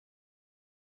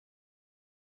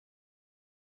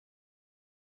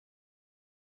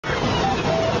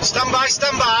Stand by,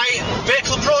 stand by.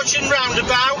 Vehicle approaching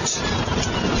roundabout.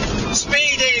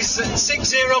 Speed is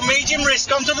 60, medium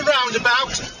risk onto the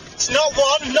roundabout. It's not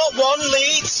one,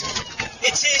 Leeds.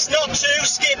 It is not 2,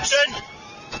 Skipton.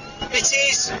 It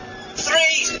is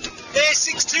 3,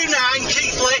 A629,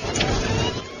 Keighley.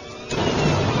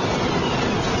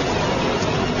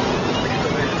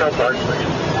 Stand by, please.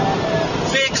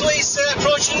 Vehicle is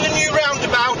approaching the new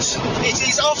roundabout. It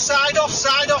is offside,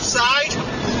 offside, offside.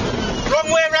 Wrong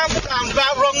way around the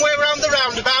roundabout, wrong way around the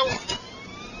roundabout.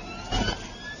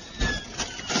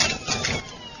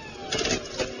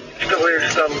 Still here,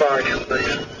 stand by,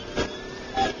 please.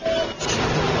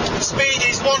 Speed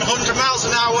is 100 miles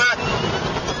an hour.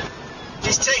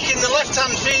 He's taking the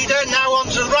left-hand feeder, now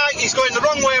onto the right. He's going the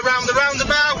wrong way around the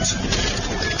roundabout.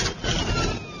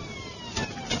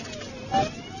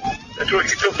 It's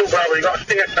working double well, you got to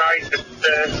stay aside,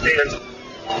 Ian.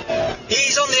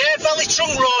 He's on the Air Valley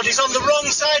Trunk Road. He's on the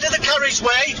wrong side of the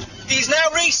carriageway. He's now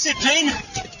resipping.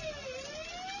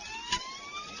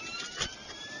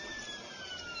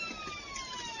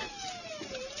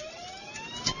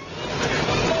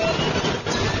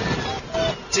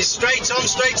 It is straight on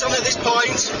at this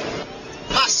point.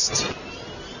 Past.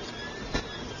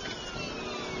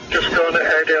 Just going to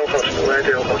Airedale Hospital,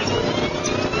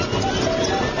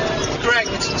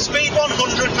 Correct. Speed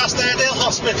 100 past Airedale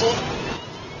Hospital.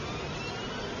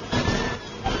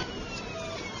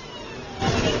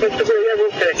 Mr. Will, yeah,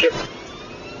 we'll take it.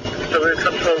 So we'll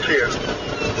control here.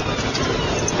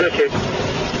 Okay.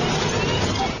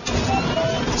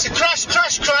 It's a crash. I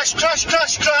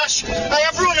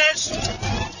have runners.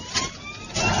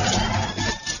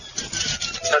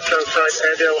 That's outside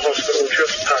Airedale Hospital,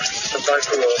 just past the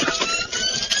Viper Road.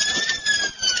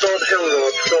 Thornhill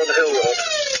Road.